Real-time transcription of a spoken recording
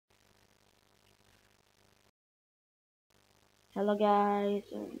Hello guys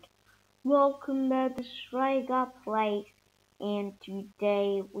and welcome back to Striga Plays, and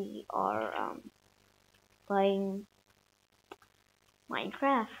today we are playing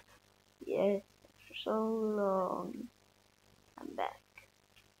Minecraft. Yes, for so long. I'm back.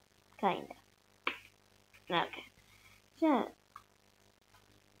 Kinda. Okay.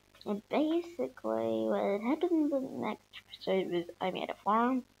 So basically what happened in the next episode was I made a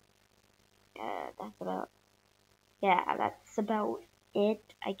farm. That's about it,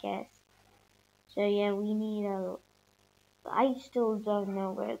 I guess. So yeah, we need a I still don't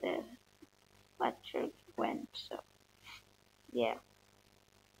know where the lecture went, so yeah.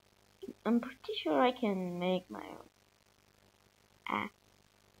 I'm pretty sure I can make my own app.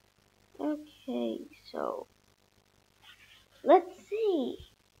 Okay, so let's see.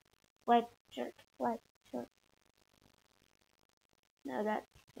 Lecture, lecture. No, that's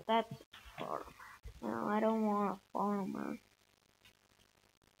a farm. No, I don't want a farmer.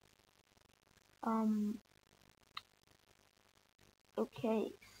 Um.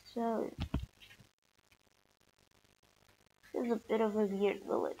 Okay, so this is a bit of a weird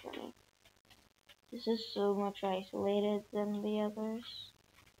village. I mean, this is so much isolated than the others.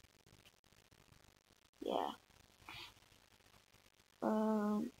 Yeah.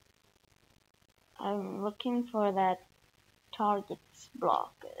 Um. I'm looking for that targets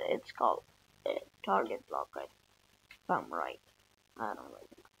block. It's called target block, right? If I'm right. I don't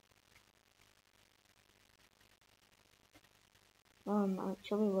really know. I'm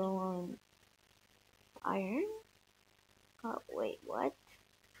actually low on iron. Oh, wait, what?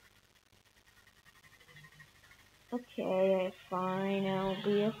 Okay, fine, I'll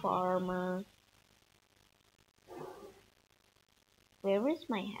be a farmer. Where is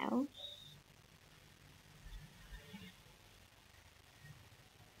my house?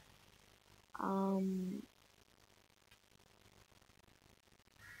 Um,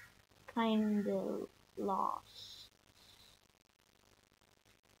 kinda lost.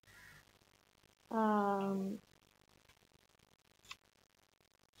 Um,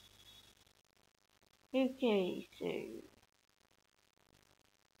 okay, so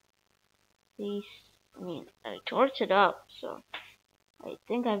these, I mean, I torched it up, so I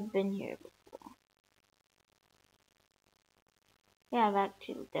think I've been here before. Yeah, I've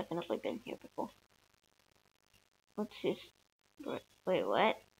actually definitely been here before. Let's just, wait,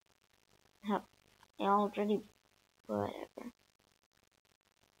 what? Have I already, whatever.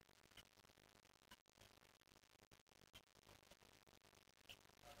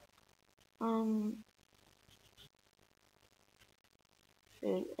 Um,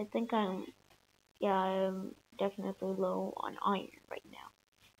 so I think I'm definitely low on iron right now.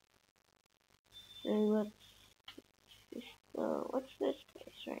 So let's just, what's this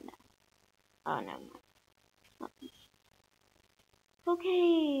place right now? Oh, no, nothing.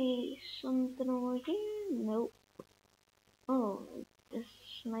 Okay, something over here? Nope. Oh, this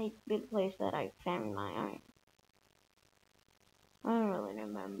might be the place that I found my iron. I don't really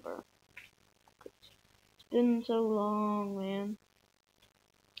remember. It's been so long, man.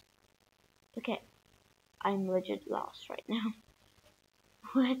 Okay, I'm legit lost right now.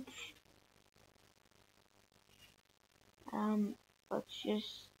 What? Um, let's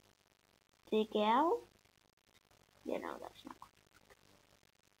just dig out. Yeah, no, that's not.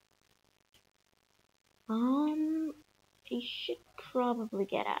 I should probably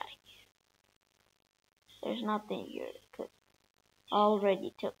get out of here. There's nothing here because I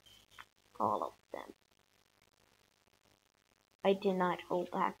already took all of them. I did not hold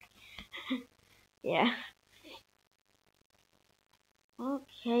back. Yeah.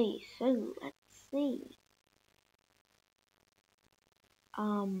 Okay, so let's see.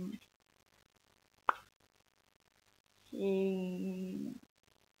 Um, see,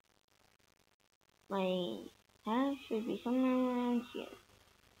 my house should be somewhere around here,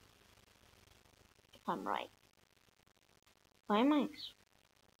 if I'm right. Why am I?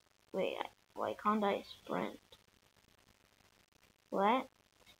 Wait, why can't I sprint? What?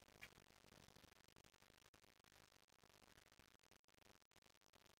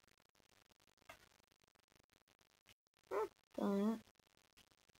 Don't.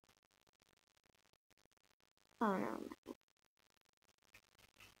 Oh no.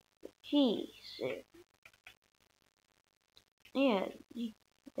 Jeez. Yeah,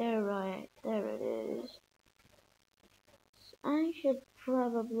 they're right. There it is. I should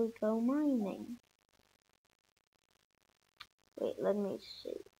probably go mining. Wait, let me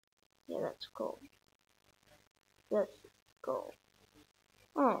see. Yeah, that's cool. That's cool.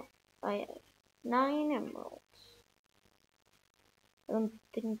 Oh, I have 9 emeralds. I don't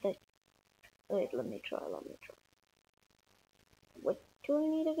think that. Wait, let me try. What do I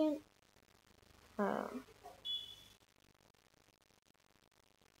need again?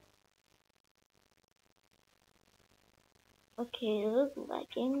 Okay, this is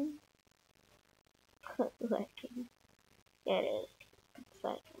lagging. Lagging. Yeah, it is. It's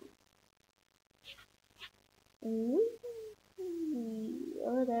lagging.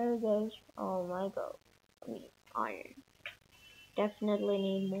 Oh, there it goes. Oh my god. I mean, iron. Definitely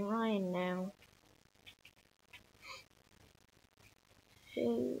need more iron now.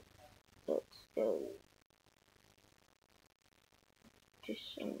 So, let's go to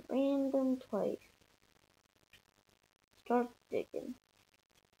some random place. Start digging.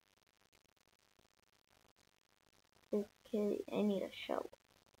 Okay, I need a shovel.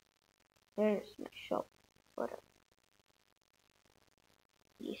 Where's my shovel? Whatever.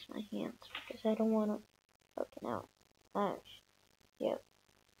 Use my hands because I don't want to fucking out. Ash. Yep.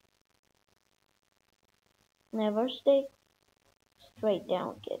 Never stay straight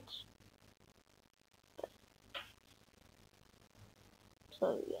down, kids. So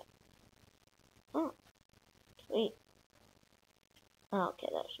yeah. Oh, sweet. Oh, okay,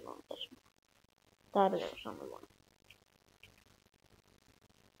 there's more. There's more. That is something more.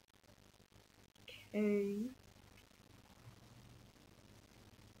 Okay.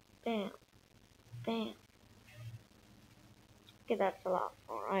 Bam. Bam. Okay, that's a lot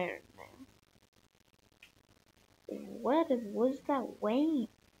more iron now. What was that weight?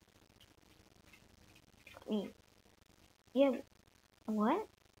 I mean, yeah. What?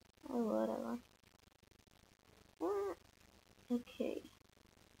 Oh, whatever. What? Okay.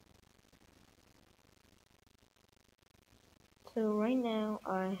 So right now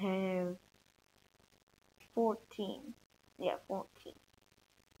I have 14. Yeah, 14.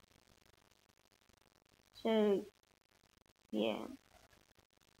 So, yeah.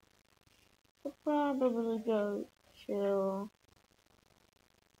 I'll probably go to,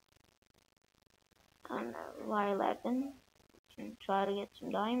 I don't know, Y11 and try to get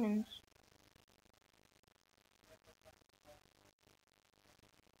some diamonds.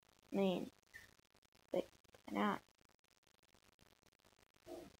 I mean, but why not?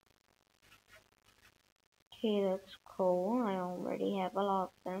 Okay, that's cool. I already have a lot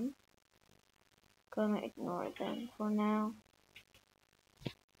of them. Gonna ignore them for now.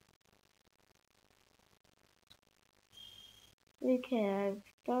 Okay, I've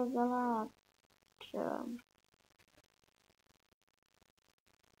done a lot.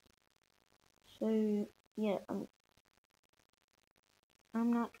 So yeah,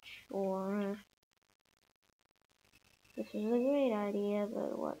 I'm not sure if this is a great idea,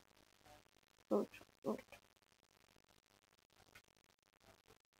 but what? Oops, oops.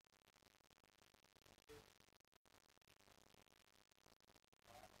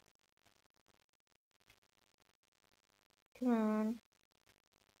 Come on.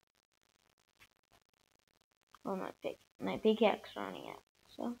 Oh, my pickaxe running out.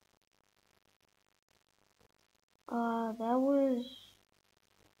 So, that was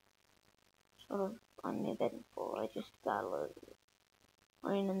sort of uneventful. I just got a little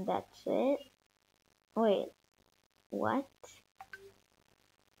iron and that's it. Wait, what?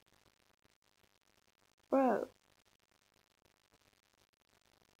 Bro.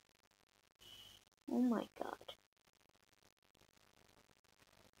 Oh my god.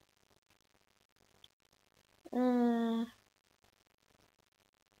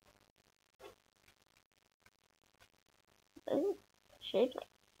 Ooh, shaped like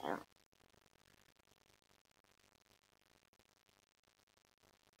that.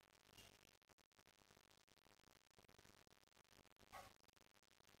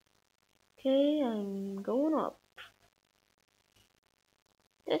 Okay, I'm going up.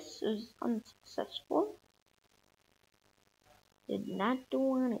 This is unsuccessful. Did not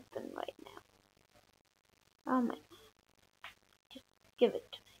do anything right now. Oh my, just give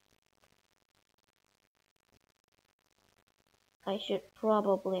it to me. I should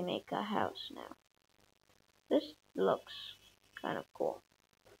probably make a house now. This looks kind of cool.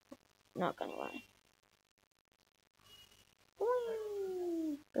 Not gonna lie.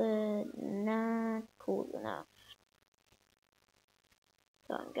 But not cool enough.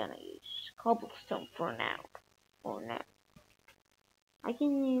 So I'm gonna use cobblestone for now. For now. I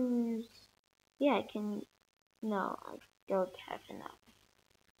can use... Yeah, I can... No, I don't have enough.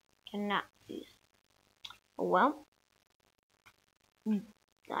 Cannot use... Oh, well.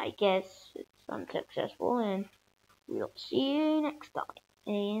 I guess it's unsuccessful and we'll see you next time.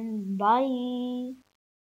 And bye.